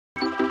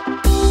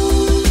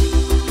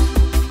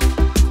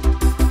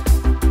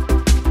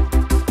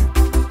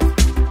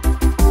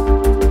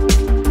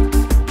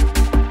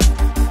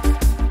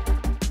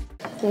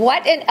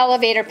what an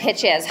elevator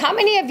pitch is. How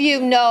many of you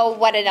know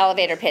what an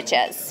elevator pitch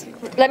is?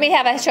 Let me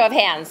have a show of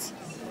hands.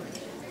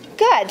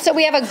 Good. So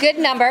we have a good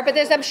number, but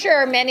there's, I'm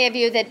sure, many of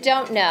you that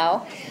don't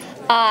know.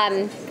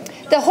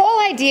 The whole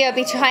idea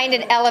behind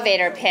an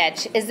elevator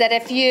pitch is that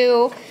if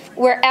you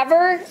were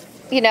ever,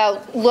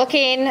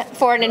 looking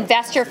for an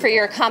investor for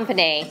your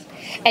company,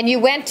 and you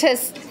went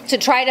to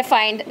try to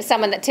find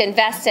someone to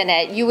invest in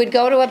it, you would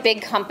go to a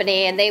big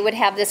company and they would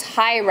have this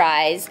high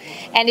rise,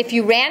 and if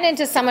you ran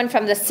into someone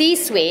from the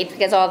C-suite,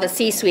 because all the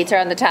C-suites are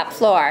on the top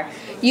floor,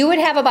 you would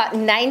have about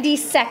 90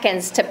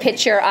 seconds to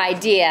pitch your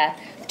idea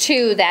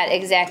to that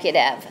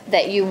executive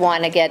that you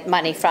want to get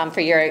money from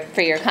for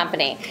your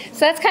company. So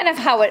that's kind of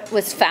how it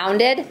was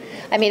founded.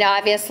 I mean,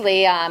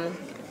 obviously,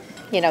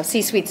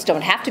 C-suites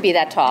don't have to be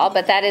that tall,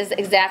 but that is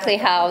exactly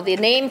how the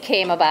name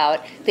came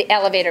about, the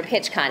elevator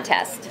pitch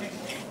contest.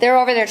 They're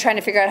over there trying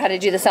to figure out how to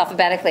do this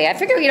alphabetically. I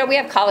figure, we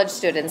have college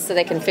students, so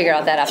they can figure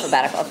out that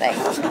alphabetical thing.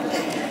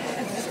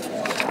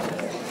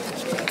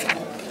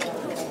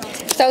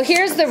 So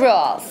here's the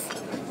rules.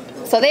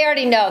 So they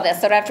already know this,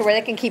 so don't have to worry.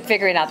 They can keep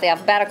figuring out the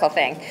alphabetical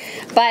thing.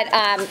 But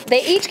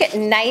they each get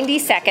 90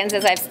 seconds,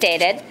 as I've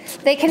stated.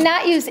 They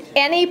cannot use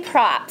any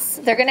props.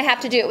 They're going to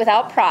have to do it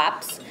without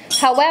props.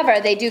 However,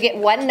 they do get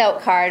one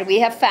note card. We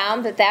have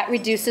found that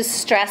reduces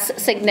stress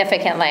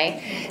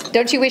significantly.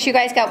 Don't you wish you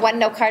guys got one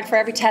note card for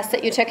every test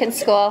that you took in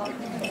school?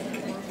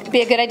 It'd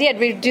be a good idea. It'd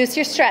reduce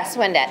your stress,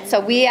 wouldn't it? So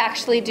we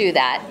actually do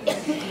that.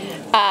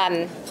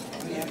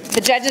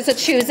 The judges will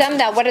choose them.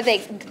 Now, what are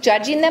they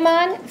judging them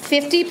on?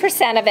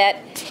 50% of it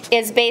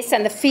is based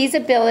on the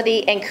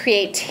feasibility and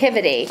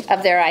creativity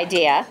of their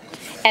idea,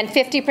 and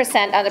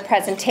 50% on the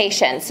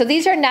presentation. So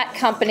these are not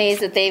companies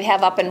that they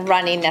have up and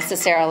running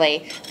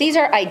necessarily. These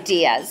are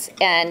ideas,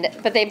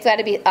 but they've got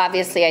to be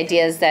obviously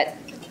ideas that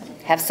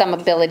have some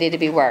ability to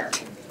be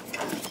worked.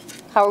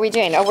 How are we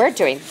doing? Oh, we're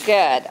doing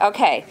good.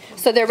 Okay,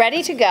 so they're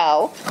ready to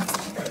go.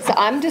 So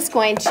I'm just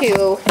going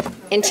to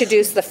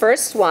introduce the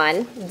first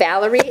one,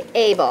 Valerie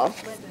Abel.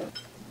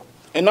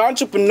 An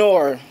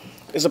entrepreneur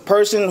is a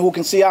person who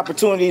can see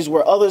opportunities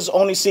where others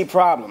only see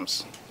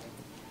problems.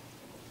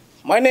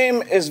 My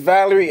name is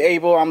Valerie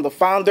Abel. I'm the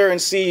founder and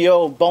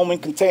CEO of Bowman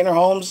Container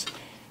Homes,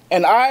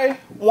 and I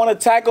want to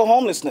tackle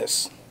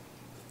homelessness.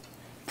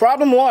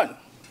 Problem one.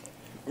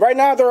 Right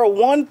now, there are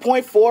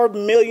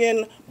 1.4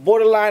 million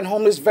borderline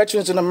homeless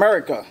veterans in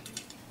America,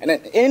 and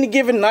at any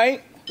given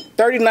night,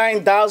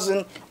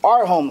 39,000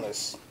 are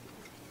homeless.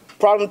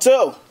 Problem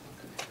two.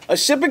 A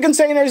shipping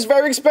container is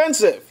very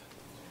expensive.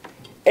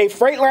 A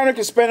freightliner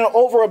can spend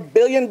over $1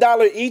 billion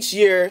each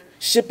year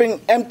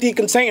shipping empty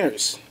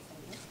containers.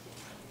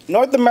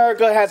 North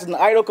America has an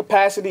idle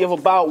capacity of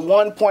about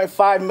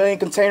 1.5 million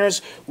containers,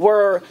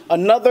 where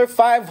another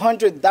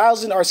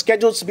 500,000 are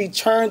scheduled to be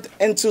turned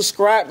into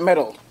scrap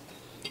metal.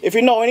 If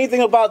you know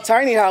anything about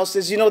tiny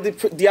houses, you know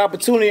the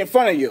opportunity in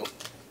front of you.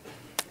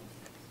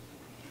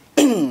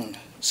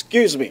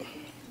 Excuse me.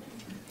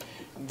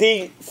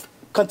 The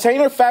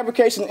container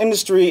fabrication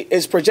industry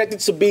is projected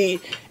to be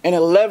an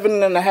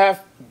 $11.5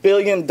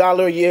 billion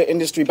a year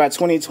industry by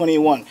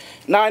 2021.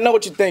 Now, I know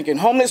what you're thinking.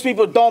 Homeless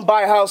people don't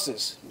buy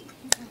houses.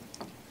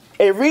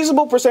 A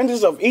reasonable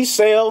percentage of each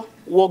sale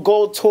will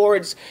go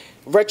towards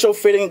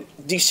retrofitting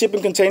these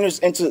shipping containers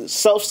into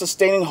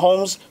self-sustaining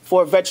homes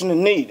for a veteran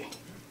in need.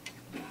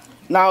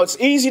 Now, it's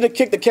easy to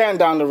kick the can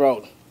down the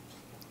road,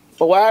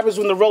 but what happens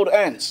when the road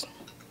ends?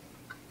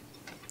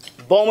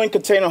 Bowman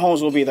Container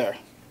Homes will be there.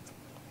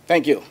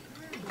 Thank you.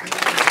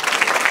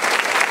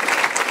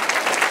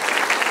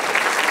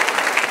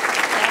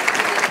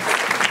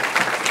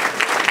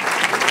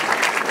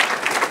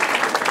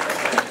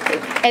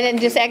 And then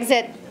just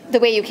exit the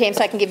way you came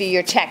so I can give you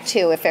your check,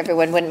 too, if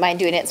everyone wouldn't mind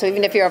doing it. So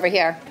even if you're over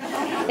here.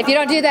 If you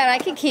don't do that, I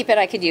can keep it.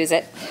 I could use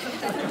it.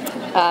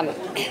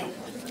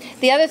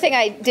 The other thing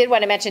I did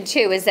want to mention,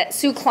 too, is that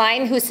Sue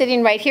Klein, who's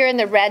sitting right here in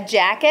the red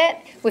jacket,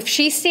 if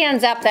she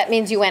stands up, that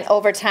means you went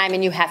overtime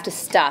and you have to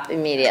stop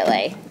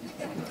immediately.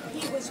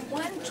 He was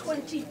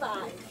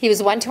 125. He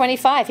was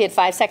 125. He had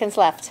 5 seconds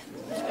left.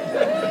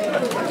 Okay.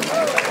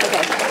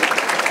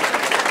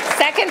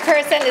 Second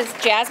person is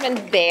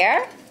Jasmine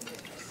Bear.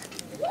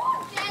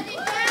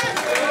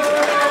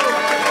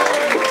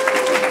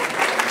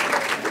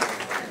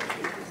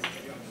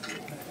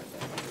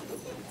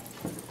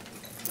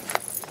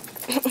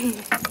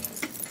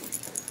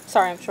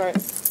 Sorry, I'm short.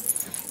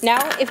 Now,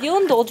 if you'll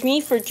indulge me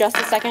for just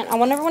a second, I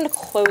want everyone to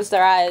close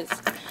their eyes.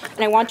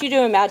 And I want you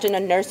to imagine a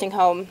nursing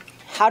home.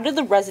 How do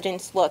the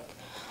residents look?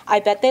 I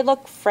bet they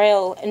look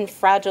frail and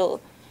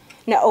fragile.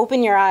 Now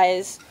open your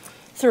eyes.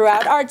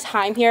 Throughout our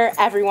time here,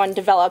 everyone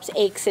develops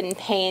aches and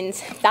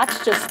pains.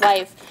 That's just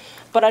life.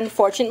 But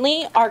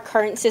unfortunately, our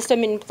current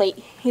system in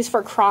place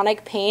for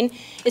chronic pain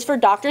is for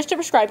doctors to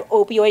prescribe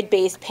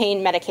opioid-based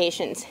pain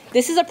medications.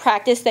 This is a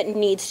practice that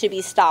needs to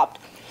be stopped.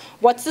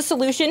 What's the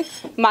solution?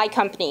 My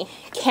company,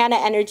 Canna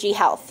Energy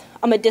Health,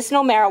 a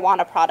medicinal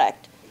marijuana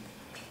product.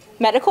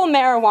 Medical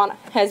marijuana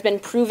has been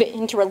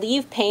proven to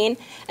relieve pain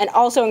and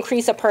also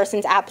increase a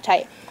person's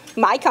appetite.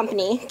 My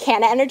company,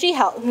 Canna Energy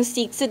Health,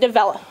 seeks to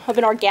develop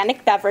an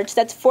organic beverage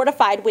that's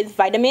fortified with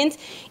vitamins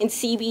and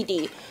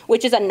CBD,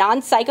 which is a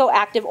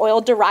non-psychoactive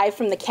oil derived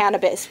from the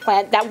cannabis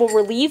plant that will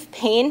relieve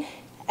pain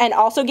and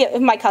also give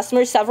my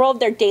customers several of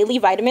their daily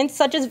vitamins,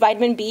 such as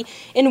vitamin B,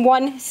 in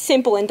one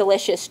simple and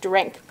delicious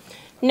drink.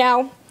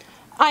 Now,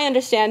 I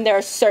understand there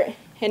are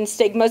certain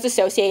stigmas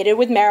associated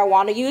with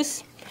marijuana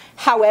use.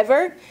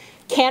 However,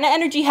 Canna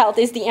Energy Health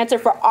is the answer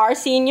for our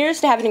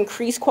seniors to have an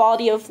increased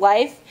quality of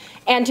life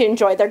and to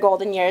enjoy their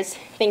golden years.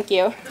 Thank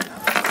you.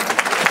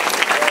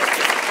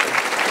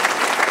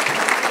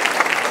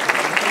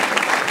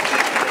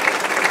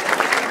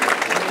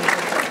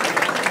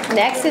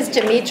 Next is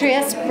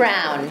Demetrius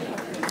Brown.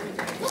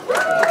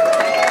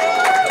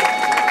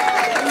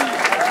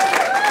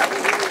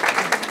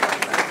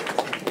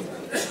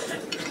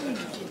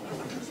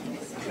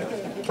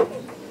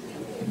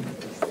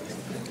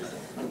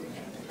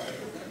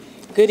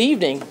 Good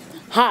evening.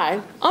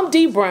 Hi, I'm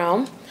Dee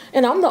Brown,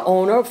 and I'm the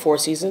owner of Four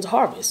Seasons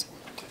Harvest.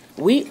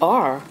 We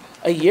are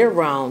a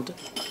year-round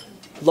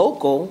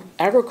local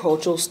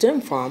agricultural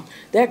stem farm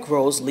that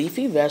grows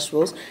leafy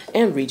vegetables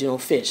and regional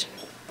fish.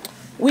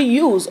 We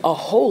use a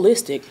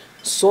holistic,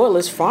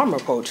 soilless farm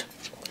approach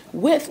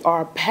with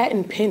our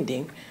patent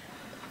pending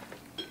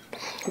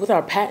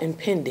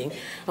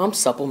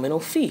supplemental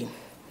feed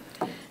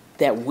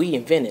that we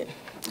invented.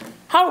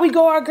 How do we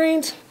grow our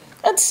greens?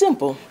 That's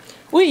simple.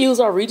 We use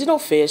our regional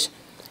fish,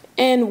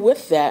 and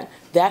with that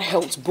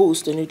helps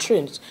boost the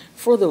nutrients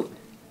for the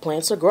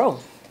plants to grow.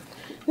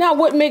 Now,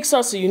 what makes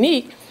us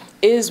unique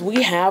is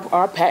we have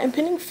our patent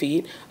pending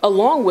feed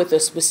along with a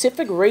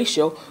specific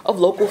ratio of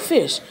local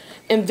fish,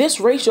 and this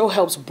ratio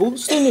helps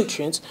boost the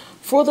nutrients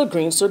for the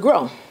greens to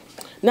grow.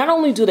 Not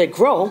only do they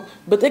grow,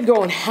 but they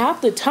grow in half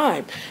the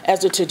time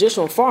as the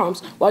traditional farms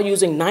while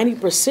using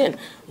 90%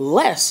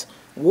 less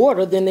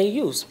water than they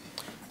use.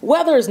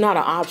 Weather is not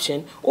an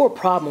option or a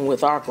problem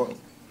with our growing.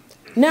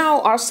 Now,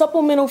 our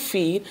supplemental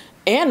feed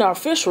and our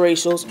fish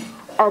ratios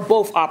are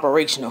both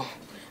operational.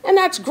 And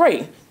that's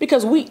great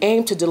because we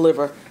aim to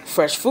deliver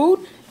fresh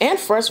food and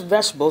fresh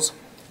vegetables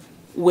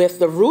with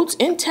the roots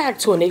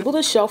intact to enable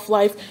the shelf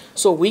life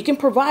so we can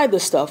provide the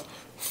stuff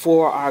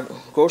for our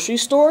grocery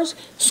stores,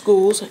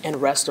 schools,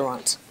 and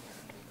restaurants.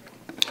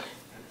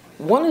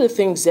 One of the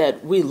things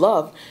that we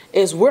love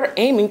is we're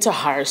aiming to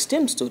hire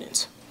STEM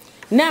students.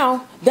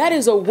 Now, that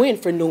is a win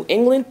for New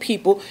England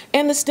people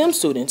and the STEM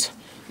students.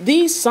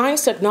 These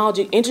science,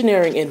 technology,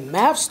 engineering, and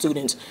math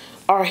students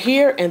are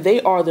here, and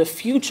they are the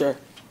future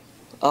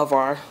of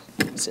our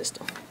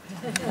system.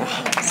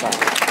 Sorry.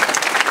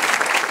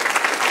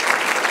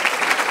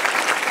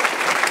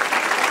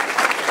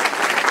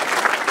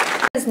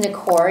 This is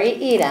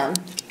Nikori Edom.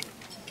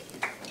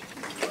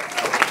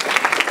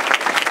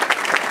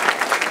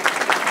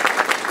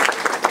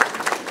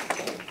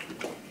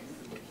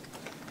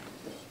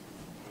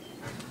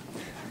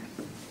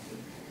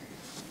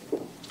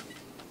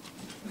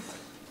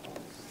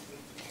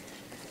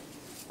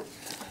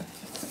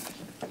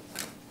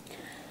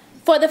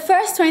 For the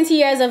first 20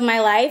 years of my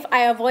life, I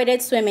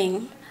avoided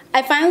swimming.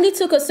 I finally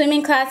took a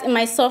swimming class in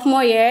my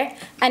sophomore year,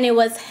 and it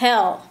was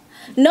hell.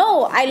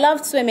 No, I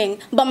loved swimming,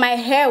 but my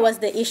hair was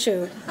the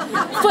issue.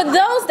 For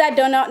those that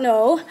do not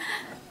know,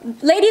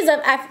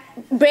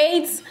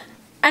 braids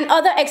and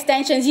other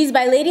extensions used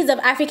by ladies of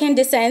African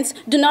descent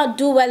do not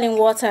do well in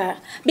water.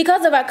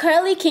 Because of our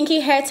curly,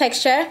 kinky hair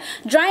texture,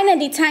 drying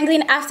and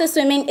detangling after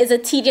swimming is a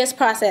tedious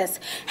process.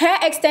 Hair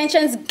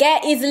extensions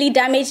get easily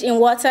damaged in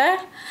water.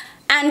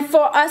 And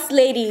for us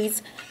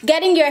ladies,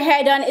 getting your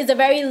hair done is a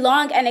very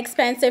long and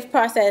expensive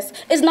process.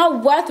 It's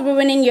not worth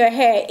ruining your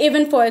hair,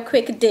 even for a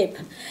quick dip.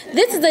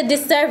 This is a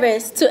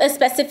disservice to a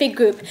specific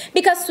group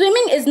because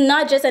swimming is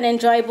not just an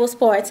enjoyable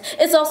sport.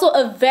 It's also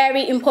a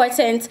very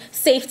important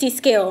safety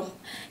skill.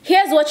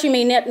 Here's what you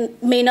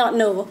may not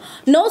know.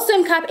 No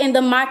swim cap in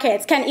the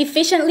market can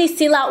efficiently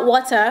seal out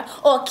water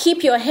or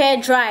keep your hair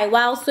dry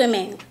while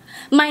swimming.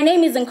 My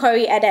name is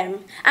Nkori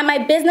Edem, and my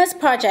business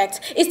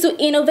project is to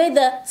innovate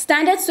the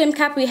standard swim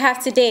cap we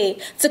have today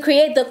to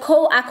create the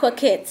Co Aqua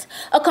Kit,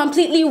 a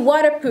completely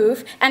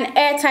waterproof and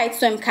airtight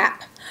swim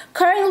cap.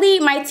 Currently,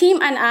 my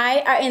team and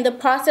I are in the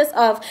process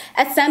of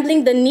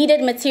assembling the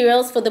needed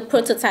materials for the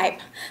prototype.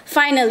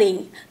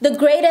 Finally, the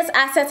greatest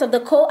asset of the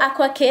Co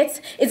Aqua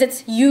Kit is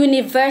its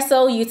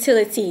universal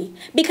utility.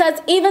 Because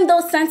even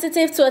though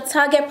sensitive to a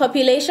target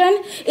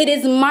population, it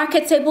is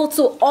marketable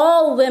to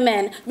all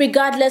women,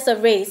 regardless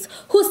of race,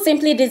 who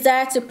simply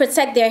desire to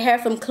protect their hair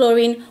from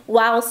chlorine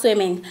while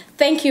swimming.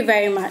 Thank you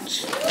very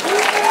much.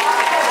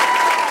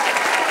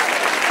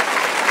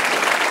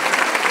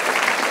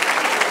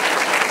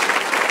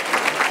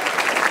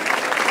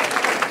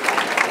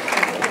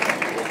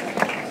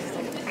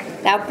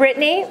 Now,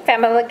 Brittany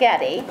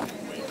Familaghetti.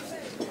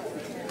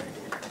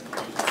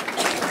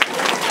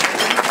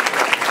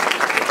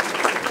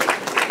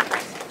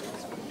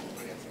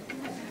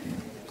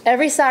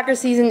 Every soccer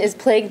season is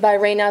plagued by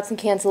rainouts and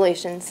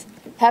cancellations.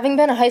 Having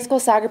been a high school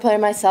soccer player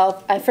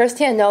myself, I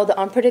firsthand know the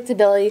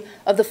unpredictability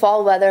of the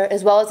fall weather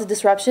as well as the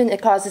disruption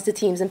it causes to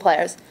teams and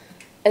players.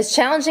 As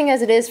challenging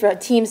as it is for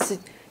teams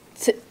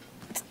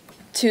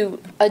to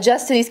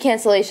adjust to these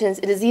cancellations,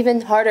 it is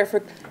even harder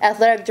for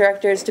athletic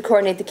directors to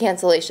coordinate the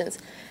cancellations.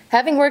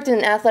 Having worked in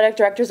an athletic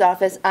director's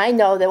office, I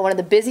know that one of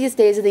the busiest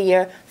days of the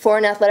year for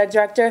an athletic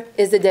director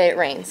is the day it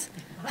rains.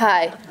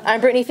 Hi,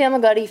 I'm Brittany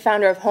Famagutti,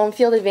 founder of Home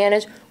Field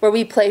Advantage, where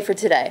we play for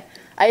today.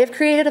 I have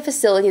created a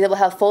facility that will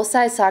have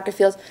full-size soccer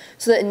fields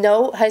so that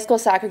no high school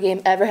soccer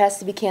game ever has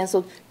to be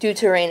canceled due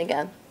to rain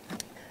again.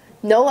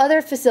 No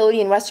other facility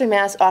in Western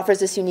Mass offers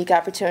this unique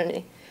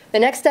opportunity. The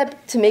next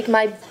step to make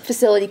my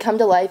facility come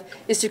to life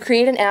is to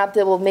create an app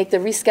that will make the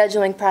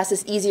rescheduling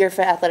process easier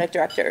for athletic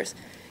directors.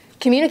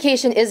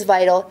 Communication is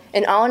vital,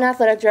 and all an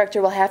athletic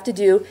director will have to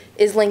do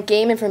is link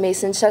game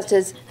information such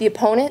as the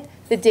opponent,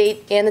 the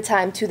date, and the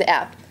time to the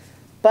app.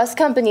 Bus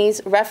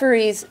companies,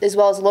 referees, as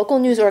well as local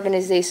news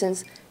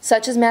organizations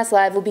such as Mass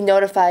Live will be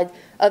notified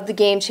of the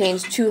game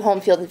change to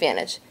Home Field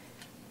Advantage.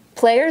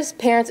 Players,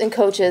 parents, and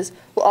coaches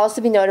will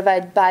also be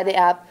notified by the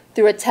app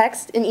through a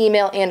text, an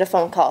email, and a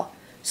phone call.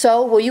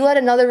 So, will you let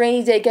another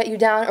rainy day get you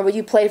down, or will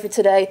you play for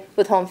today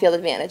with Home Field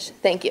Advantage?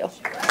 Thank you.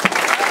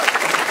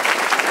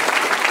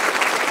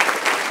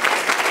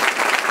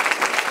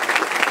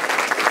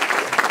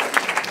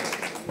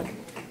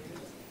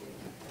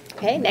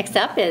 Okay, next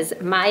up is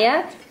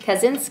Maya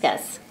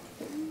Kazinskas.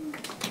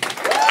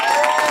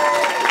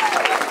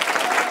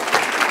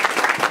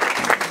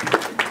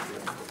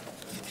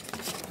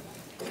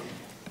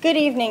 Good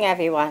evening,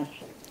 everyone.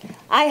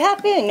 I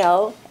happen to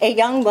know a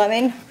young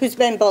woman who's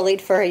been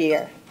bullied for a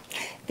year.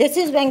 This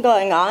has been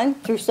going on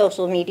through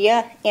social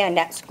media and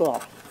at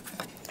school.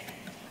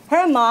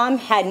 Her mom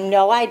had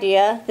no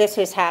idea this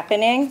was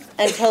happening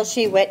until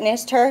she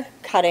witnessed her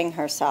cutting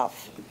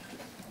herself.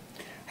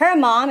 Her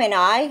mom and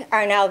I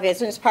are now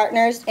business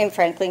partners in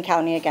Franklin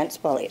County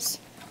Against Bullies.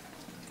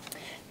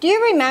 Do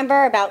you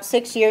remember about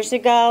 6 years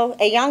ago,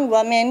 a young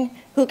woman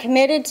who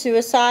committed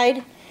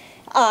suicide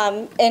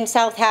in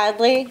South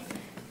Hadley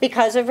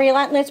because of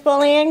relentless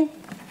bullying?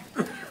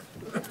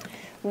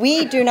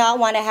 We do not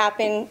want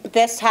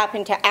this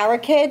happen to our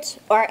kids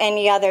or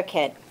any other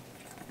kid.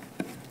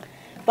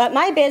 What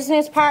my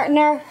business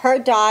partner, her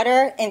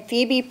daughter, and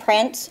Phoebe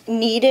Prince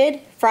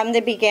needed from the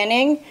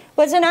beginning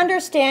was an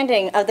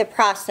understanding of the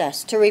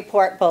process to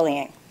report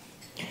bullying.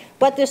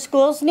 What the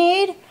schools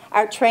need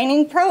are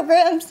training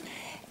programs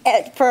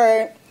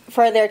for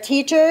their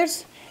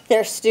teachers,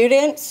 their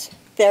students,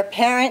 their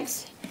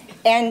parents,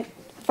 and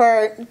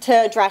to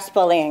address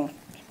bullying.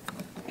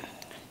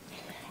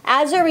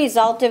 As a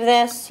result of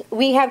this,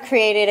 we have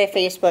created a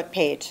Facebook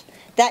page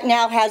that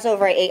now has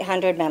over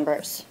 800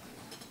 members.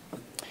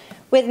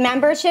 With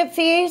membership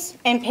fees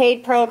and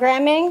paid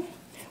programming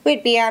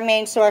would be our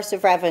main source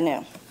of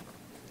revenue.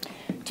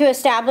 To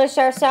establish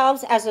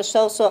ourselves as a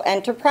social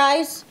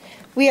enterprise,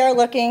 we are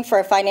looking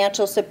for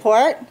financial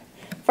support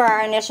for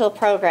our initial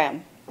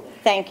program.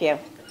 Thank you.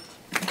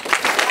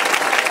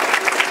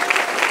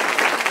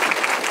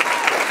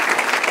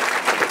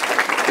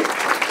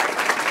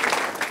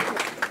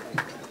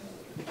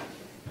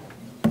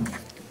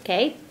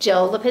 Okay,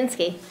 Joe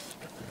Lipinski.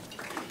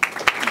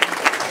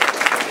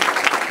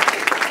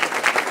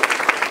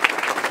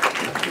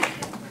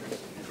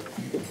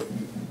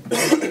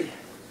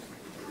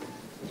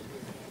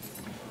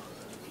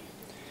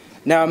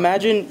 Now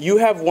imagine you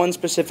have one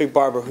specific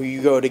barber who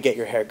you go to get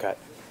your hair cut.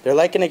 They're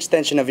like an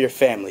extension of your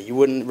family. You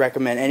wouldn't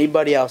recommend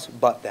anybody else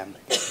but them.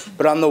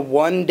 But on the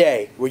one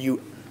day where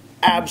you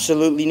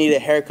absolutely need a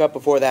haircut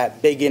before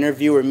that big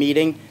interview or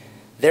meeting,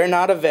 they're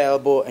not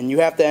available and you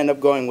have to end up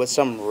going with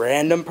some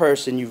random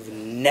person you've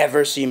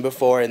never seen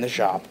before in the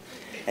shop.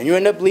 And you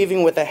end up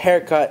leaving with a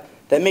haircut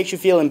that makes you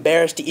feel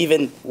embarrassed to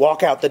even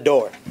walk out the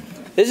door.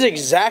 This is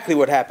exactly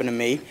what happened to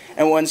me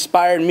and what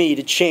inspired me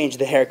to change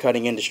the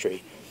haircutting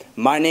industry.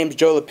 My name's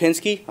Joe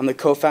Lipinski. I'm the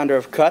co-founder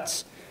of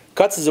Cuts.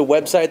 Cuts is a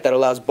website that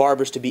allows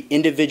barbers to be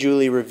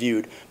individually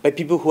reviewed by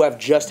people who have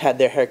just had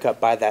their hair cut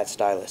by that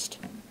stylist.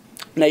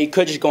 Now, you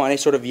could just go on any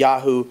sort of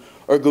Yahoo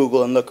or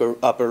Google and look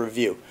up a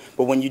review.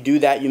 But when you do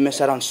that, you miss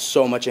out on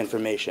so much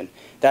information.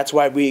 That's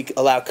why we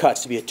allow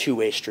Cuts to be a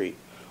two-way street.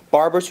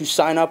 Barbers who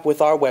sign up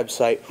with our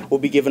website will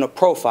be given a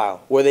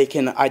profile where they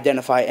can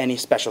identify any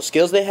special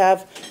skills they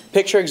have,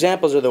 picture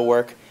examples of their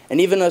work, and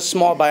even a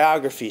small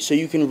biography so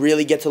you can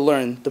really get to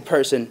learn the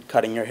person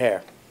cutting your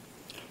hair.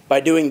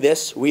 By doing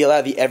this, we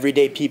allow the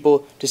everyday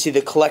people to see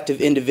the collective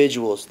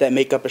individuals that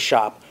make up a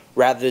shop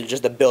rather than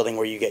just a building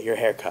where you get your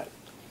hair cut.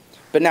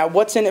 But now,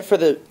 what's in it for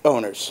the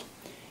owners?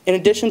 In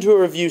addition to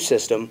a review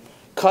system,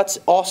 Cuts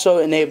also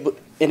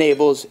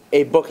enables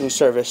a booking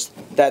service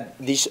that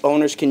these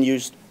owners can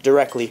use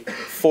directly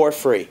for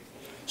free.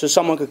 So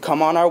someone could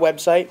come on our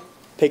website,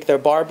 pick their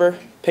barber,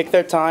 pick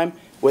their time,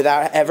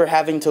 without ever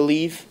having to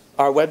leave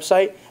our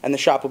website, and the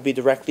shop will be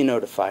directly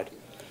notified.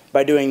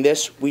 By doing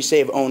this, we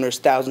save owners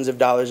thousands of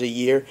dollars a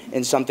year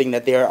in something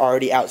that they are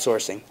already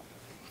outsourcing.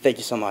 Thank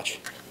you so much.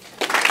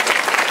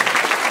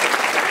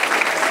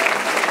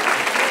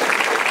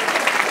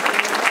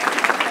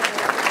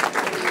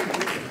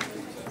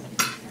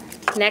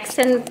 Next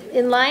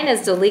in line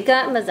is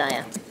Dolika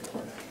Mazaya.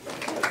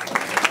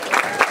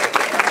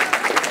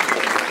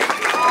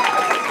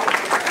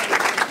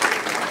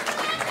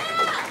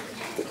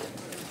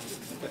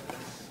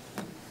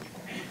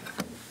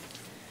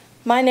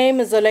 My name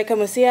is Zoleka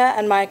Musia,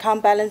 and my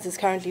account balance is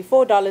currently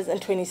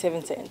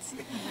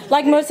 $4.27.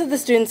 Like most of the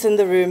students in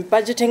the room,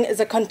 budgeting is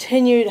a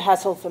continued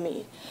hassle for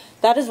me.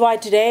 That is why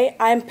today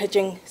I am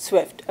pitching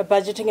Swift, a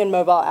budgeting and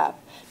mobile app.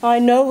 Now, I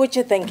know what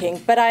you're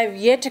thinking, but I have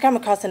yet to come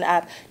across an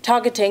app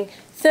targeting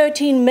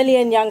 13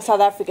 million young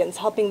South Africans,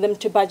 helping them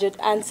to budget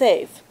and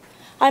save.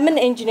 I'm an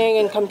engineering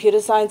and computer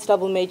science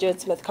double major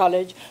at Smith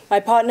College. My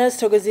partner,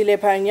 Stogozile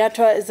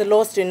Paranyatwa, is a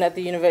law student at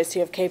the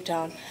University of Cape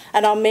Town,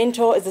 and our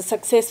mentor is a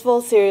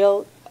successful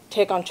serial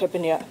tech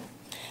entrepreneur.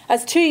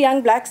 As two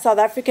young black South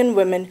African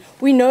women,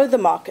 we know the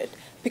market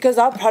because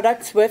our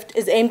product, Swift,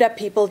 is aimed at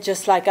people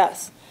just like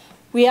us.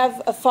 We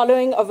have a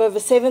following of over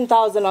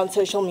 7,000 on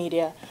social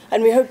media,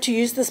 and we hope to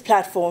use this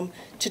platform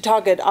to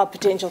target our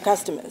potential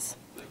customers.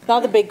 Now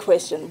the big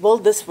question, will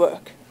this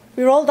work?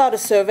 We rolled out a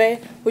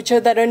survey which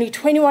showed that only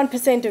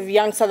 21% of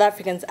young South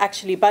Africans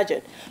actually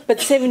budget, but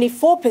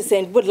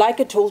 74% would like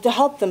a tool to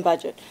help them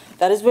budget.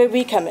 That is where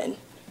we come in.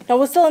 Now,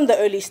 we're still in the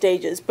early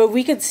stages, but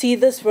we could see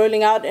this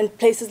rolling out in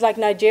places like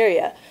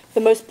Nigeria, the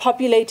most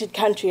populated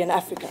country in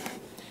Africa.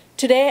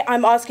 Today,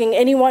 I'm asking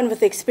anyone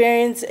with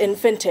experience in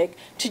fintech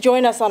to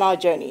join us on our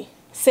journey.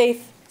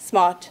 Safe,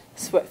 smart,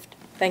 swift.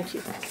 Thank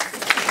you.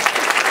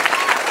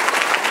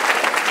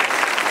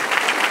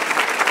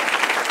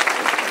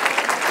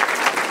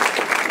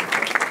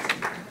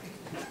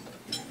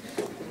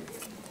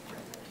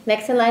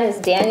 Next in line is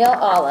Daniel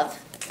Olive.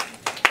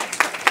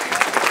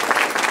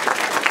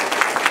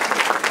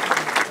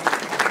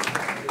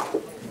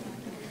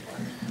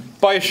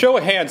 By a show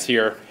of hands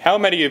here, how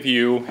many of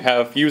you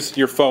have used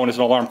your phone as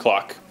an alarm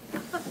clock?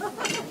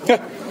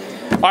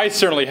 I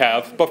certainly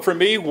have, but for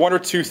me, one or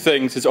two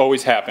things has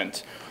always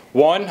happened.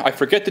 One, I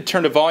forget to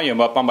turn the volume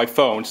up on my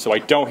phone so I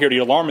don't hear the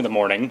alarm in the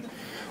morning.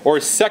 Or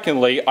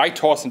secondly, I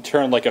toss and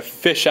turn like a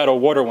fish out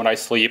of water when I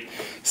sleep.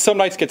 Some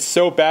nights get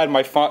so bad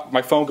my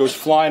phone goes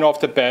flying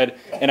off to bed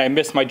and I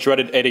miss my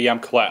dreaded 8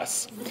 a.m.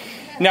 class.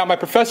 Now, my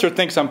professor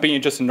thinks I'm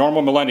being just a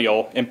normal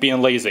millennial and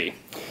being lazy.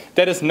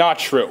 That is not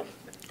true.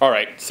 All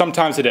right,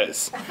 sometimes it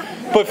is.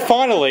 But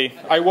finally,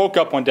 I woke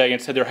up one day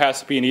and said there has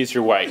to be an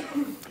easier way.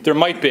 There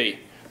might be,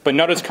 but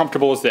not as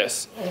comfortable as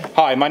this.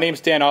 Hi, my name's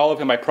Dan Olive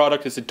and my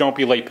product is the Don't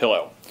Be Late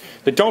pillow.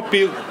 The Don't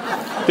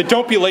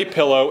Be Late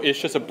pillow is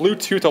just a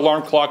Bluetooth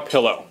alarm clock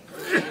pillow.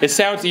 It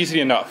sounds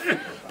easy enough,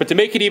 but to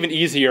make it even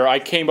easier, I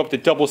came up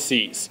with double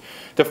C's.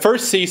 The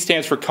first C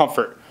stands for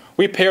comfort.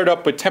 We paired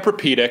up with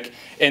Tempur-Pedic,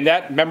 and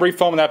that memory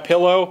foam in that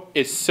pillow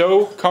is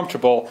so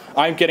comfortable,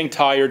 I'm getting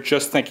tired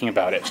just thinking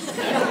about it.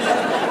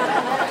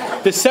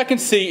 The second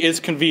C is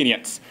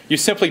convenience. You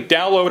simply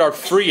download our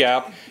free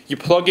app, you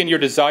plug in your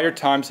desired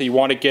times that you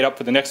want to get up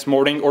for the next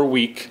morning or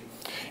week,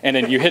 and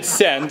then you hit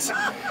send,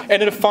 and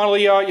then it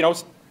finally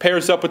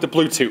pairs up with the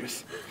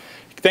Bluetooth.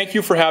 Thank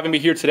you for having me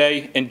here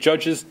today, and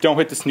judges, don't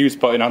hit the snooze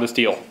button on this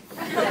deal.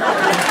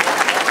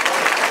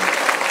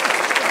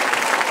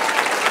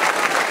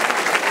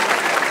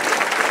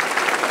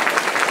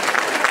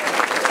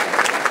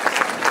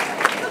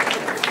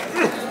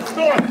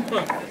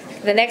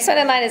 The next one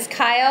in line is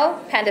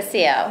Kyle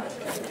Pandasio.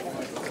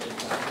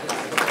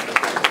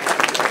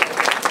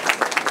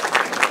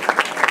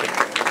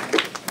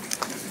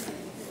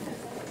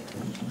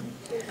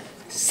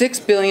 Six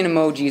billion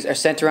emojis are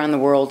sent around the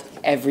world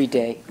every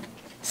day.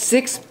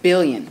 6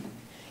 billion.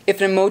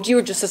 If an emoji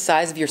were just the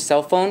size of your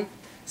cell phone,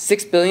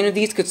 6 billion of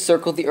these could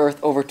circle the earth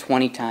over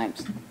 20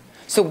 times.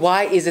 So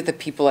why is it that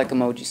people like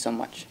emojis so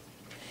much?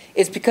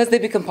 It's because they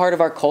become part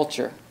of our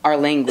culture, our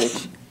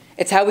language.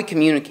 It's how we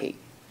communicate.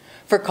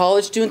 For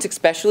college students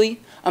especially,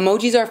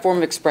 emojis are a form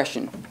of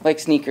expression, like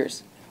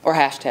sneakers or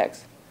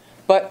hashtags.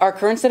 But our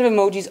current set of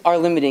emojis are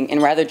limiting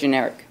and rather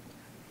generic.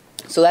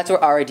 So that's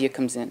where our idea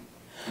comes in.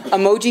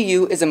 Emoji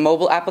U is a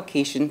mobile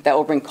application that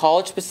will bring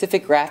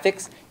college-specific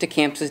graphics to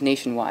campuses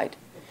nationwide.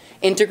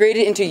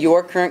 Integrated into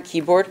your current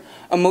keyboard,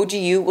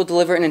 Emoji U will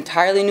deliver an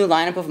entirely new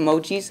lineup of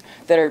emojis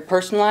that are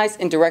personalized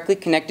and directly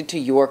connected to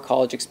your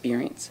college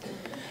experience.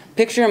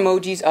 Picture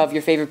emojis of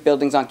your favorite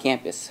buildings on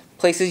campus,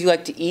 places you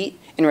like to eat,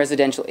 and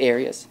residential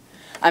areas.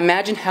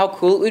 Imagine how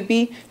cool it would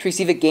be to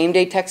receive a game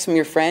day text from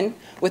your friend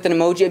with an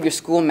emoji of your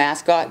school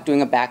mascot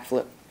doing a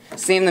backflip.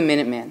 Sam the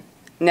Minuteman,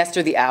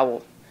 Nestor the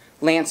Owl,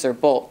 Lancer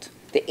Bolt,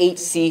 the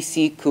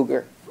HCC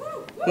Cougar.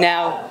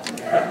 Now,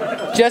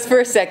 just for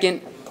a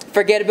second,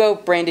 forget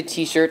about branded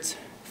t-shirts,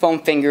 foam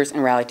fingers,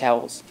 and rally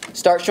towels.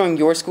 Start showing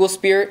your school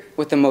spirit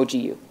with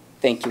Emoji U.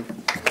 Thank you.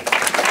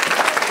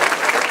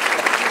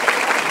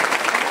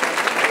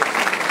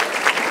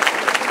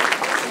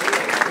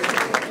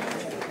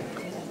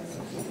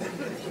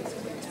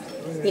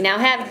 We now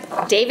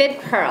have David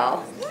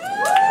Pearl.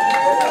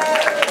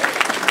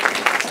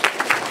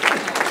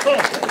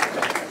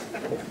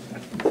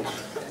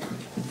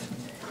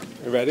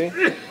 You ready?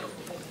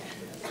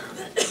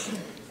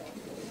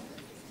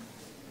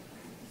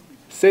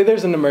 Say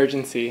there's an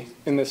emergency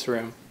in this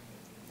room,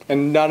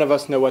 and none of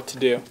us know what to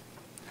do.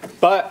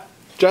 But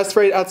just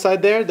right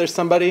outside there, there's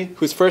somebody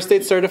who's first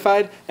aid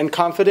certified and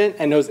confident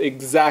and knows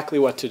exactly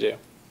what to do.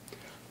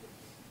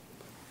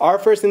 Our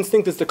first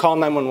instinct is to call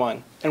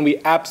 911. and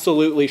we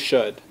absolutely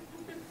should.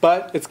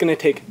 But it's going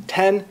to take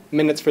 10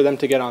 minutes for them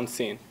to get on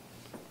scene.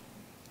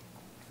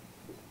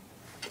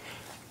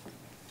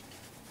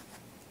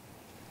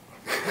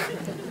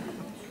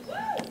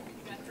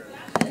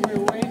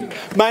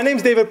 My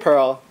name's David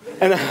Pearl,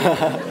 and,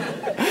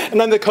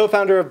 and I'm the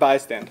co-founder of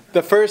Bystand,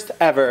 the first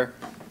ever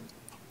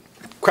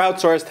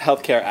crowdsourced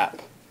healthcare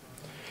app.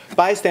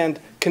 Bystand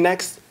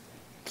connects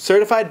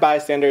certified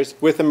bystanders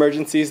with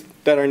emergencies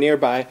that are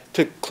nearby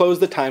to close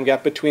the time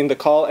gap between the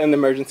call and the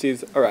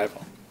emergency's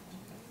arrival.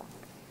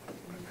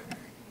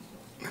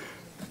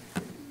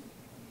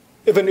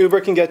 If an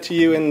Uber can get to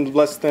you in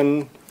less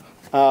than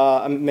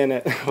a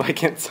minute, why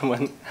can't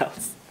someone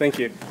else? Thank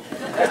you.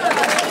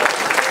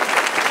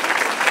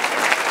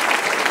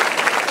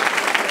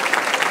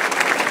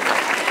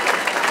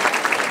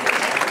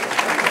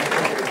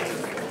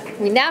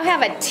 We now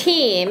have a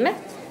team.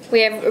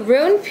 We have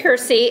Rune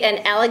Piercy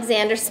and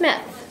Alexander Smith.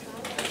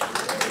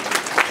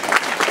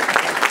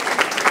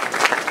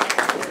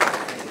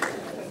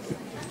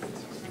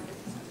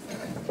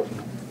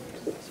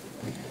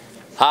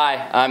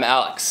 Hi, I'm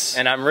Alex.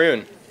 And I'm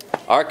Rune.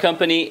 Our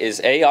company is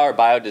AR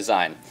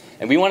Biodesign,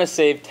 and we want to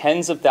save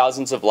tens of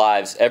thousands of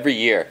lives every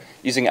year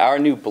using our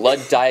new blood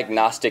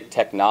diagnostic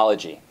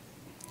technology.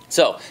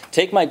 So,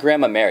 take my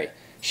grandma Mary.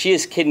 She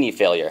has kidney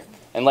failure,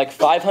 and like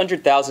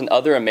 500,000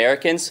 other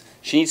Americans,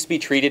 she needs to be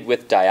treated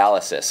with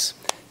dialysis.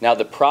 Now,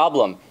 the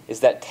problem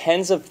is that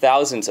tens of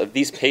thousands of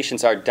these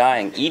patients are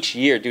dying each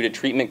year due to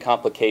treatment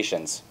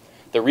complications.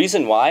 The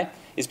reason why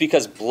is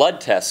because blood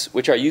tests,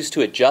 which are used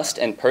to adjust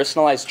and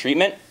personalize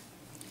treatment,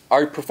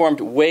 are performed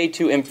way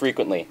too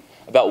infrequently,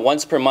 about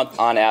once per month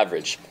on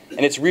average.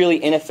 And it's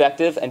really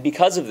ineffective, and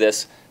because of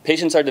this,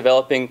 patients are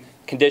developing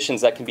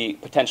conditions that can be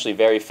potentially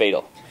very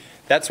fatal.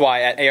 That's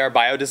why at AR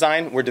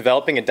Biodesign, we're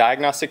developing a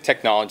diagnostic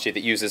technology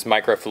that uses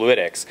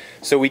microfluidics,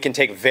 so we can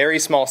take very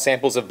small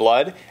samples of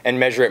blood and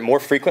measure it more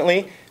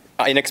frequently,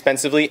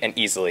 inexpensively, and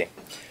easily.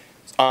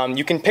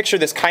 You can picture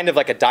this kind of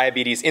like a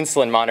diabetes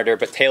insulin monitor,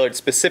 but tailored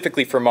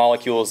specifically for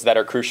molecules that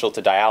are crucial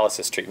to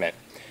dialysis treatment.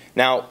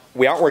 Now,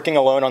 we aren't working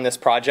alone on this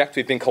project.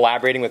 We've been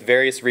collaborating with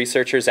various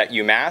researchers at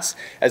UMass,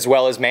 as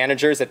well as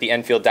managers at the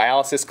Enfield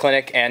Dialysis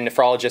Clinic and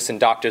nephrologists and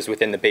doctors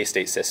within the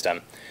Baystate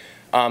system.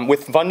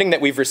 With funding that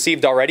we've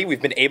received already,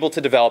 we've been able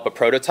to develop a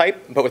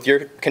prototype, but with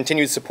your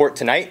continued support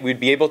tonight, we'd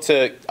be able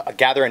to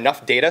gather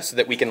enough data so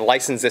that we can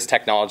license this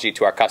technology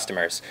to our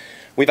customers.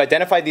 We've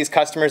identified these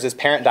customers as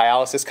parent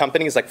dialysis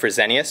companies like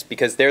Fresenius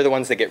because they're the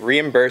ones that get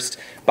reimbursed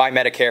by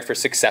Medicare for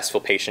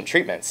successful patient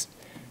treatments.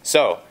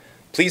 So,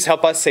 please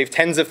help us save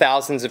tens of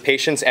thousands of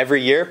patients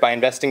every year by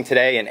investing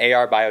today in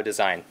AR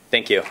Biodesign.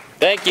 Thank you.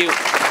 Thank you.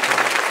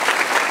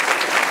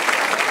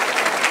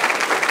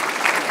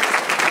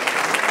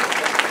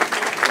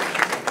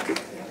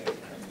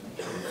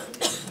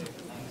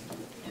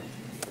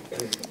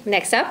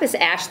 Next up is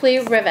Ashley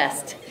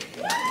Rivest.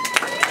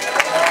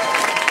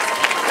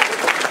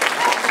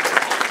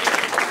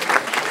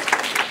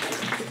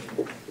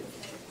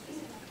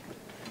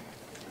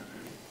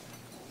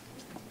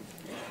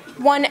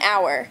 One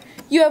hour.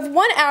 You have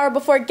 1 hour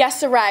before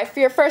guests arrive for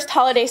your first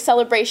holiday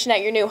celebration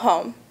at your new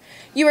home.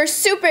 You were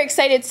super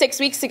excited 6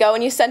 weeks ago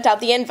when you sent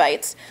out the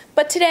invites,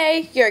 but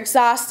today you're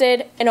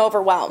exhausted and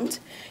overwhelmed.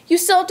 You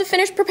still have to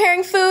finish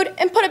preparing food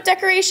and put up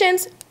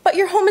decorations, but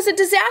your home is a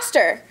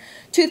disaster.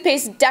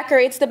 Toothpaste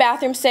decorates the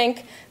bathroom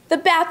sink, the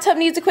bathtub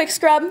needs a quick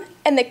scrub,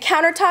 and the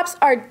countertops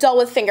are dull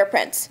with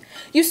fingerprints.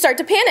 You start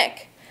to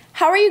panic.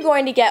 How are you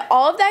going to get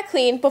all of that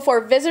clean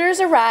before visitors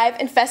arrive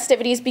and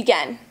festivities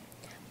begin?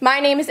 My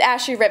name is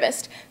Ashley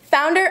Rivest,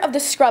 founder of the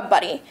Scrub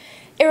Buddy,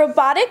 a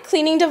robotic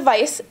cleaning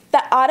device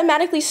that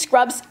automatically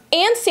scrubs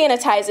and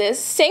sanitizes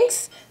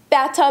sinks,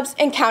 bathtubs,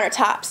 and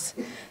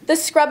countertops. The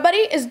Scrub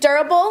Buddy is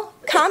durable,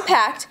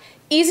 compact,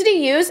 easy to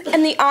use,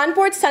 and the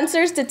onboard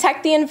sensors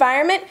detect the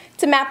environment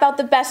to map out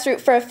the best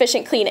route for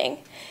efficient cleaning.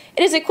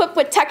 It is equipped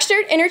with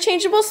textured,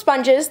 interchangeable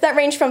sponges that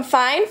range from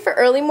fine for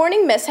early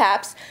morning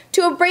mishaps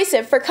to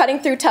abrasive for cutting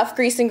through tough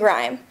grease and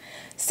grime.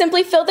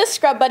 Simply fill this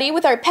Scrub Buddy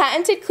with our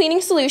patented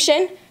cleaning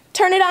solution,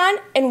 turn it on,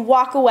 and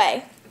walk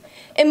away.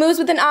 It moves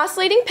with an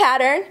oscillating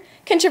pattern,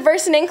 can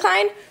traverse an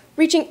incline,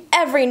 reaching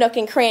every nook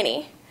and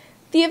cranny.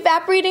 The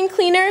evaporating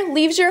cleaner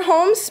leaves your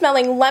home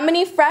smelling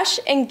lemony fresh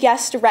and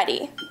guest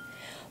ready.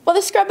 While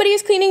the Scrub Buddy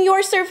is cleaning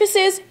your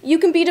surfaces, you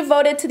can be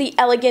devoted to the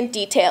elegant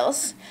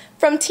details.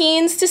 From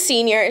teens to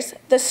seniors,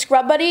 the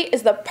Scrub Buddy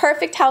is the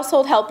perfect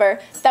household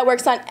helper that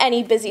works on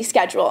any busy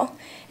schedule.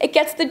 It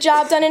gets the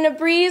job done in a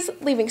breeze,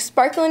 leaving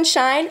sparkle and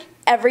shine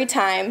every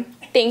time.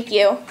 Thank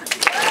you.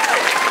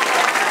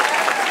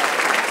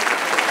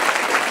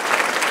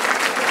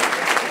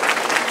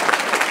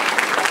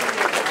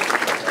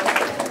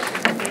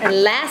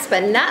 And last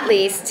but not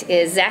least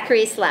is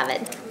Zachary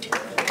Slavin.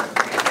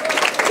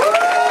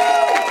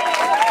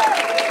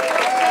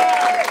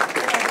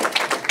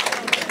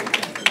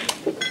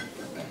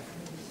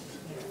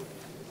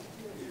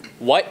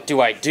 What do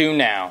I do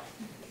now?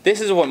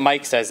 This is what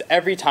Mike says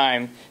every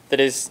time that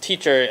his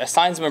teacher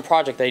assigns him a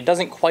project that he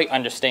doesn't quite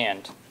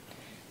understand.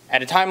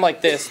 At a time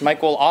like this,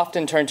 Mike will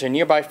often turn to a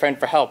nearby friend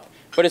for help,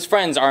 but his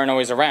friends aren't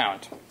always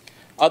around.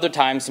 Other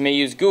times, he may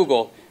use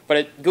Google,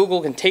 but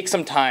Google can take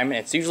some time, and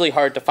it's usually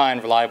hard to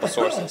find reliable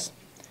sources.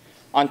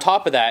 On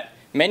top of that,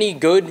 many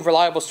good,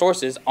 reliable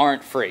sources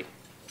aren't free.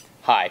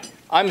 Hi,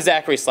 I'm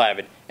Zachary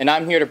Slavin, and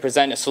I'm here to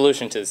present a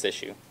solution to this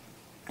issue.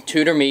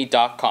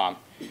 TutorMe.com.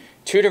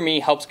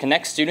 TutorMe helps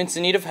connect students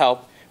in need of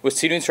help with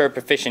students who are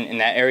proficient in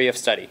that area of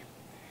study.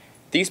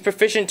 These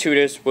proficient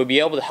tutors will be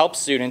able to help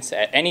students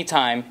at any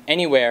time,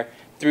 anywhere,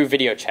 through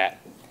video chat.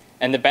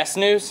 And the best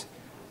news?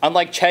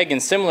 Unlike Chegg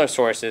and similar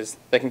sources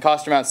that can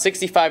cost around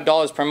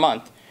 $65 per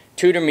month,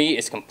 TutorMe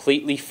is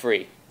completely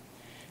free.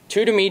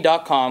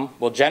 TutorMe.com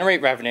will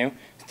generate revenue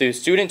through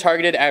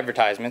student-targeted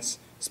advertisements,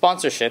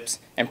 sponsorships,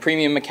 and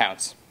premium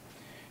accounts.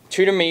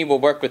 TutorMe will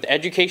work with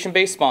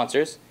education-based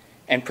sponsors,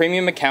 and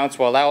premium accounts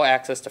will allow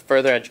access to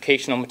further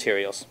educational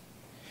materials.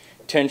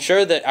 To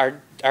ensure that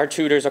our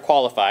tutors are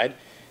qualified,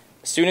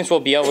 students will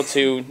be able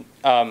to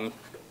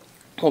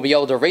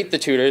rate the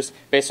tutors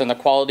based on the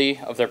quality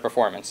of their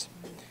performance.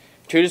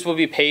 Tutors will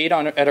be paid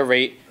at a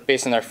rate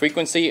based on their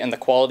frequency and the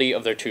quality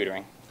of their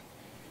tutoring.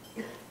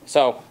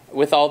 So,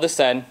 with all this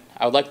said,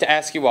 I would like to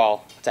ask you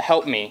all to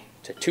help me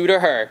to tutor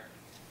her,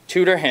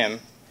 tutor him,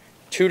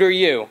 tutor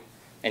you,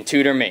 and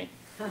tutor me.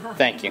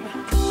 Thank you.